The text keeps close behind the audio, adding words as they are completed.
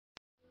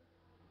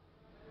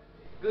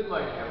Good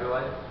morning,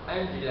 everyone.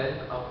 I'm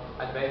Dylan of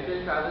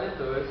Adventure Travel and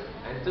Tours,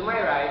 and to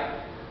my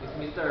right is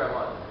Mr.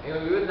 Ramon,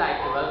 and we would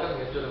like to welcome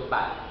you to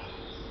Lumban,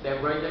 the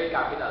embroidery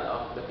capital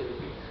of the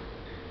Philippines.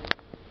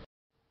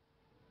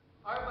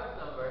 Our bus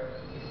number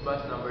is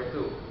bus number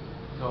 2,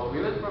 so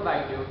we will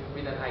provide you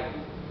with an ID.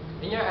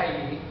 In your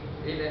ID,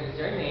 written is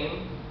your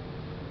name,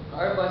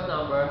 our bus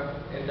number,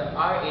 and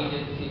our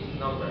agency's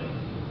number.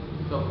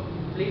 So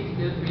please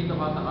feel free to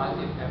contact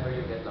us if ever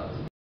you get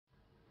lost.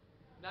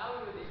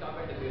 Now we will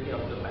discover the beauty of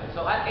Lumban.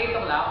 So at 8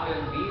 o'clock, we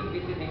will be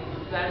visiting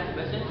San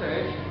Sebastian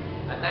Church.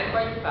 At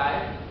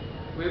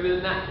 9:45, we will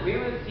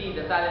see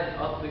the talent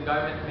of the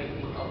garment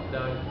making of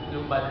the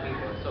Lumban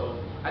people. So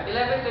at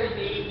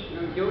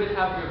 11:30, you will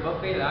have your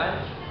buffet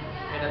lunch,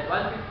 and at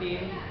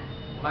 1:15,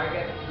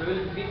 we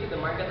will visit the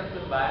market of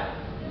Lumban.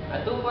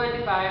 At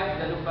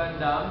 2:45, the Lumban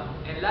Dam,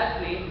 and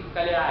lastly,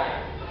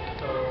 Kaliraya.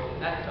 So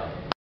that's all.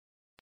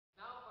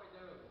 Now for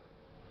the rules.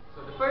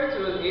 So the first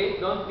rule is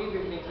don't leave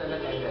your things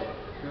unattended.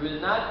 We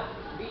will not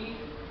be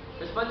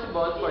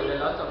responsible for the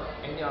loss of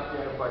any of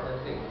your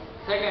important things.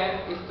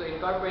 Second is to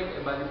incorporate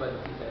a body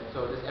system.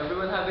 So does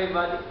everyone have a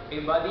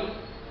body?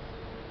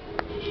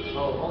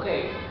 Oh,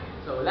 okay.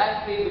 So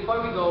lastly,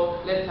 before we go,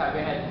 let's have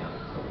a head count.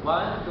 So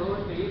 1,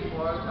 2, 3,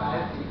 4,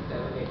 5, 6,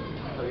 7, 8.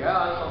 So you're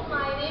all complete.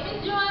 My name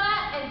is Joanna,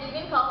 and you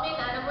can call me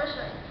Nana for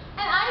short.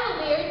 And I will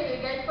be your tour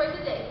guide for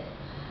today.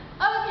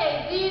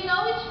 Okay, do you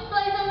know which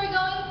place are we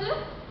going to?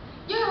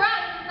 You're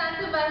right,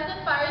 San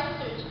Sebastian Parish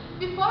Church.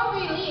 Before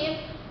we leave,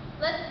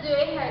 let's do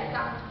a head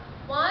count.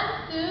 1,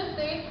 2,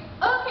 3.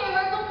 Okay,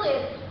 we're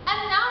complete. And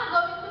now I'm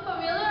going to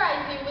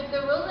familiarize you with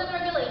the rules and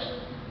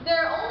regulations. There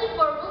are only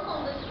 4 rules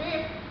on this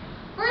trip.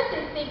 First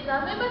is take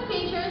nothing but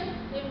pictures,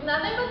 leave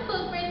nothing but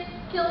footprints,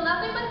 kill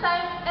nothing but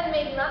time, and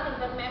make nothing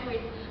but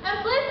memories.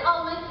 And please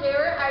always wear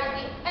your ID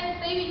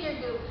and stay with your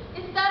group.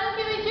 Is that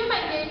okay with you,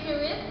 my dear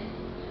tourists?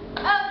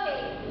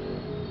 Okay.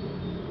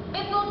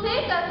 It will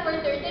take us for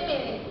 30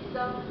 minutes.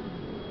 So,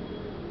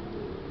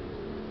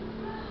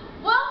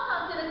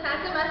 welcome to the San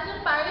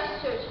Sebastian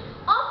Parish Church,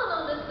 also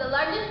known as the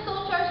largest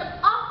stone church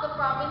of the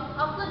province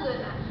of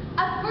Laguna.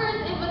 At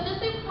first, it was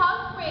just a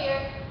house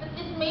prayer that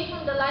is made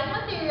from the light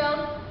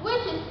materials,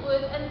 which is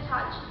wood and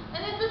thatch,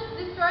 and it was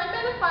destroyed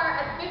by the fire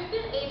at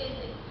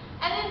 1586,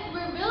 and it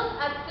rebuilt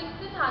at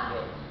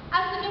 1600.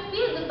 As you can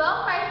see, the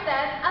belfry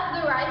stands at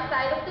the right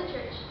side of the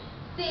church.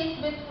 See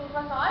its beautiful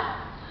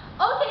facade?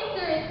 Okay,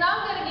 tourists,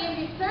 now I'm going to give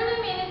you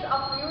 30 minutes of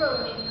free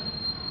roaming.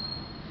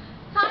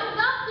 Time's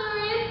up,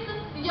 tourists!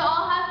 Did you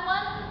all have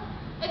fun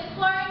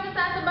exploring the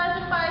San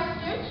Sebastian Parish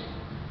Church?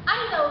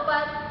 I know,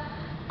 but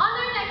on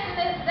our next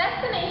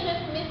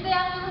destination, Miss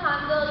Dayan will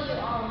handle you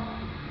all.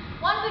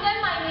 Once again,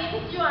 my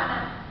name is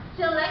Joanna.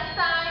 Till next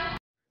time!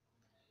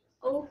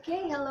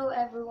 Okay, hello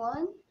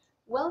everyone.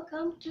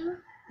 Welcome to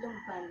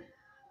Lumban.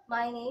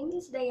 My name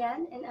is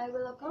Dayan and I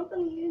will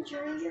accompany you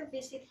during your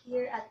visit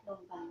here at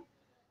Lumban.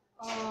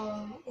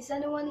 Is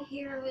anyone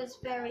here who is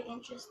very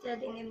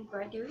interested in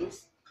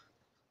embroideries?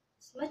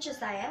 As much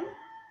as I am?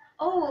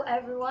 Oh,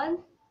 everyone,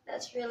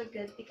 that's really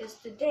good because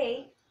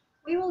today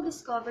we will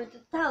discover the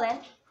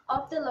talent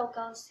of the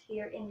locals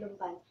here in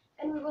Lumban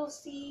and we will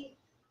see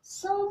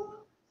some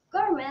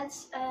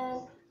garments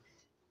and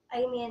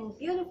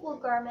beautiful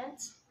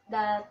garments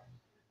that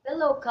the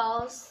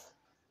locals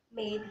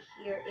made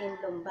here in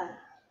Lumban.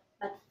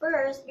 But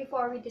first,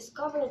 before we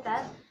discover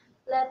that,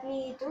 let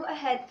me do a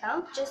head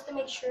count just to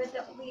make sure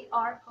that we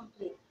are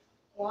complete.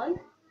 1,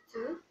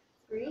 2,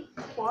 3,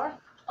 4.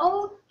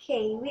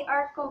 Okay, we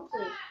are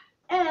complete.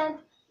 And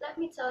let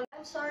me tell you,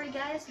 I'm sorry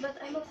guys, but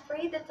I'm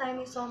afraid the time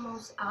is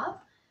almost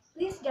up.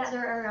 Please gather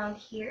around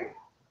here.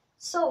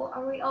 So,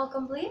 are we all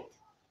complete?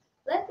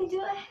 Let me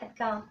do a head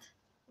count.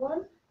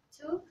 1,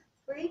 2,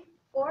 3,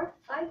 4,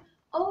 5.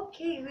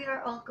 Okay, we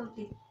are all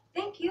complete.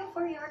 Thank you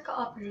for your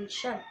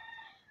cooperation.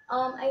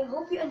 I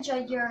hope you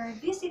enjoyed your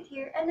visit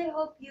here and I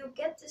hope you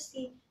get to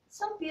see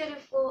some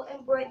beautiful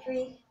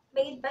embroidery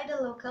made by the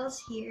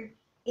locals here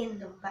in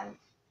Lumban.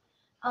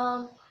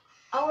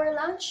 Our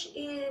lunch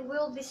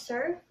will be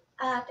served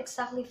at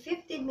exactly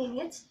 15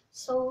 minutes,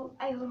 so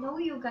I know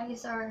you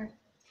guys are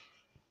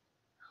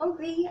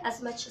hungry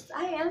as much as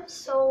I am,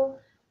 so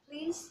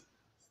please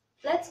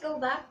let's go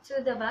back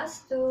to the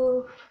bus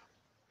to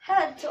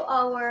head to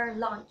our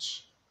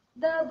lunch.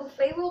 The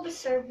buffet will be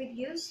served with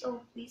you,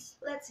 so please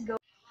let's go.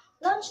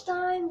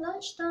 Lunchtime,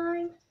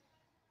 lunchtime.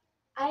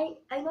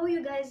 I know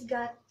you guys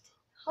got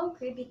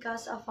hungry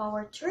because of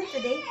our tour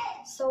today,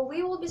 so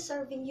we will be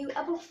serving you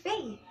a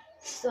buffet.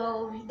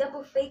 So the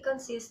buffet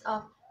consists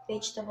of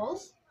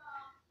vegetables,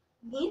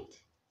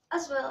 meat,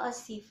 as well as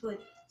seafood.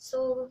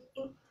 So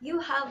you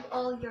have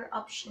all your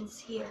options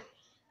here.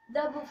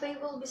 The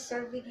buffet will be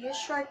served with you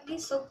shortly,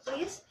 so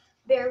please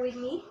bear with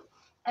me.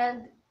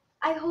 And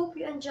I hope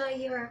you enjoy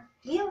your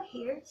meal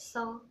here,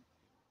 so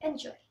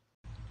enjoy.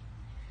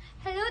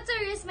 Hello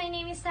tourists, my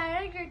name is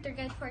Sarah, your tour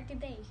guide for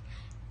today.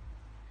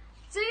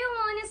 Do you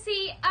want to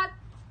see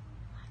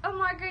a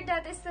marker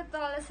that is as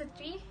tall as a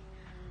tree?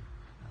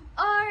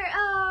 Or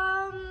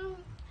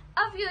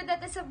a view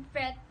that is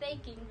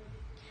breathtaking?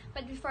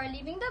 But before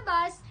leaving the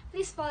bus,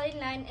 please fall in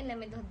line and let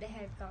me do the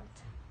head count.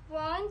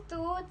 1,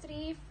 2,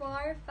 3,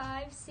 4,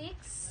 5,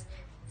 6,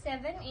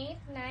 7, 8,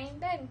 9,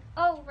 10.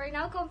 Oh, we're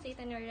now complete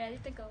and we're ready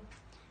to go.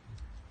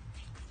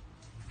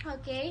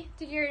 Okay,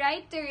 to your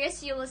right,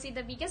 tourists, you will see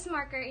the biggest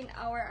marker in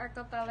our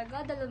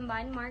archipelago, the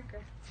Lumban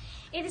marker.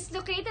 It is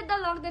located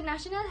along the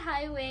National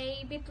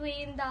Highway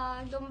between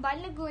the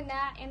Lumban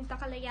Laguna and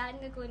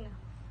Kalayaan Laguna.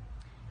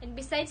 And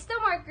besides the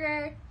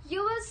marker,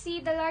 you will see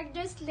the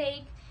largest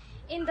lake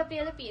in the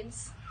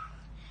Philippines,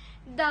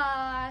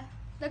 the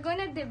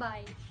Laguna de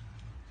Bay.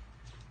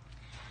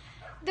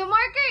 The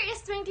marker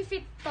is 20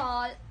 feet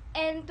tall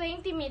and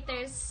 20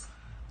 meters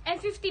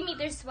and 50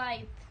 meters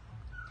wide,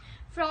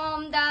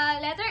 from the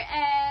letter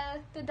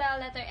L to the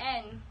letter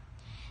N.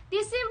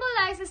 This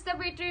symbolizes the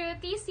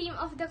patriotism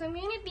of the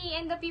community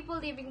and the people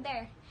living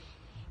there.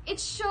 It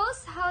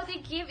shows how they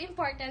give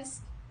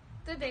importance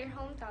to their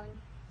hometown.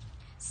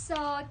 So,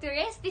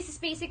 tourists, this is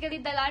basically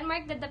the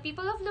landmark that the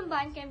people of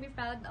Lumban can be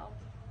proud of.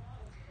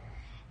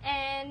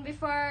 And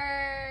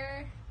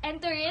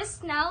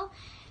tourists, now,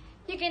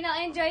 you can now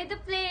enjoy the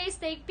place,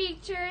 take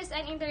pictures,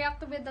 and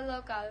interact with the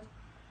local.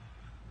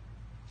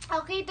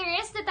 Okay,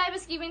 tourists, the time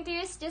is given to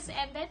you just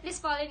ended. Please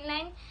fall in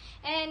line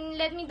and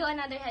let me do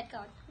another head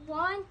count.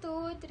 1,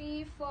 2,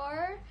 3,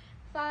 4,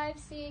 5,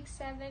 6,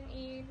 7,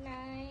 8,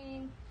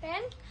 9,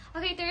 10.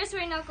 Okay, tourists,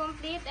 we're now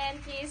complete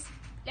and please,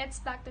 let's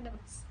back to the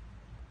bus.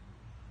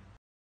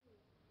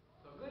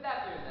 So good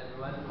afternoon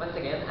everyone. Once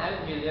again,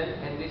 I'm Julian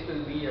and this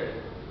will be your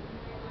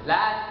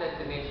last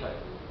destination.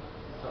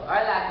 So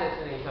our last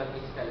destination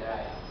is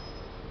Caliraya.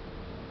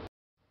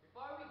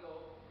 Before we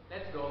go,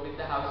 let's go with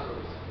the house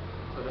rules.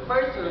 So the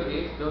first rule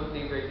is don't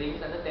leave your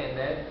things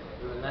unattended.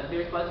 We will not be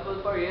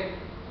responsible for it.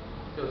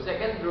 So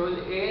second rule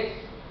is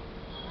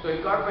to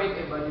incorporate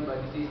a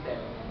body-body system.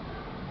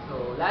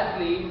 So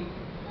lastly,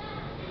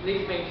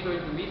 please make sure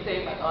to be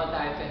safe at all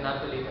times and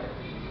not to litter.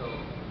 So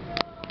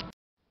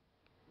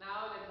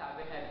now let's have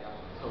a head count.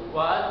 So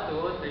 1,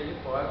 2, 3,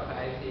 4,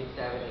 5, 6,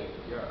 7, 8.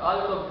 You're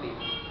all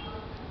complete.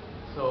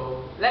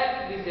 So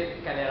let's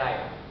visit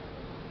Caliraya.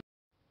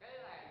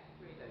 Caliraya is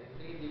situated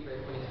in 3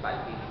 different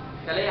municipalities: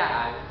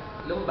 Kalayaan,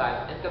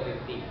 Lumban, and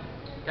Cavite.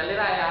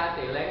 Caliraya has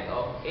a length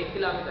of 8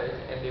 kilometers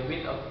and a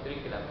width of 3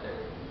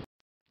 kilometers.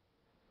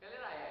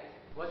 Caliraya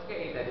was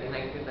created in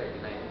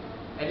 1939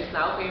 and is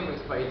now famous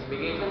for its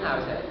vacation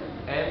houses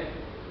and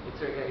its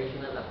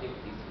recreational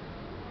activities.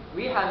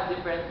 We have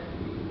different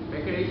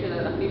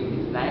recreational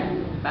activities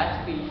like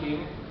bass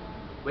fishing,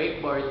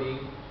 wakeboarding,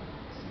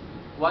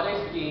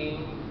 water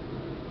skiing.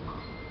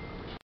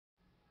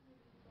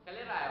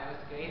 Caliraya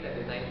was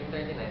created in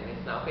 1939 and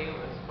is now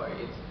famous for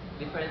its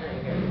different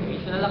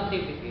recreational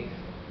activities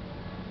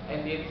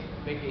and its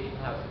vacation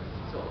houses.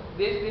 So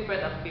these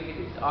different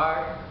activities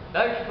are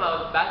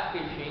largemouth bass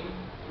fishing,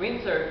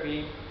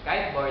 windsurfing,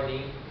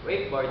 kiteboarding,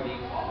 wakeboarding,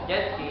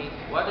 jet skiing,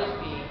 water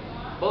skiing,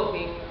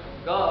 boating,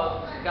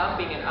 golf,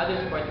 camping, and other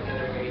sporting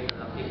and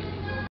recreational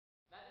activities.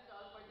 That is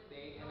all for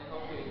today, and I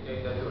hope you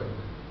enjoyed the tour.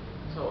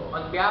 So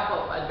on behalf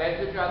of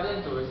Adventure Travel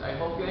and Tours, I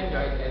hope you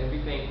enjoyed and we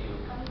thank you.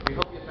 We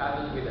hope you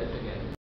travel with us.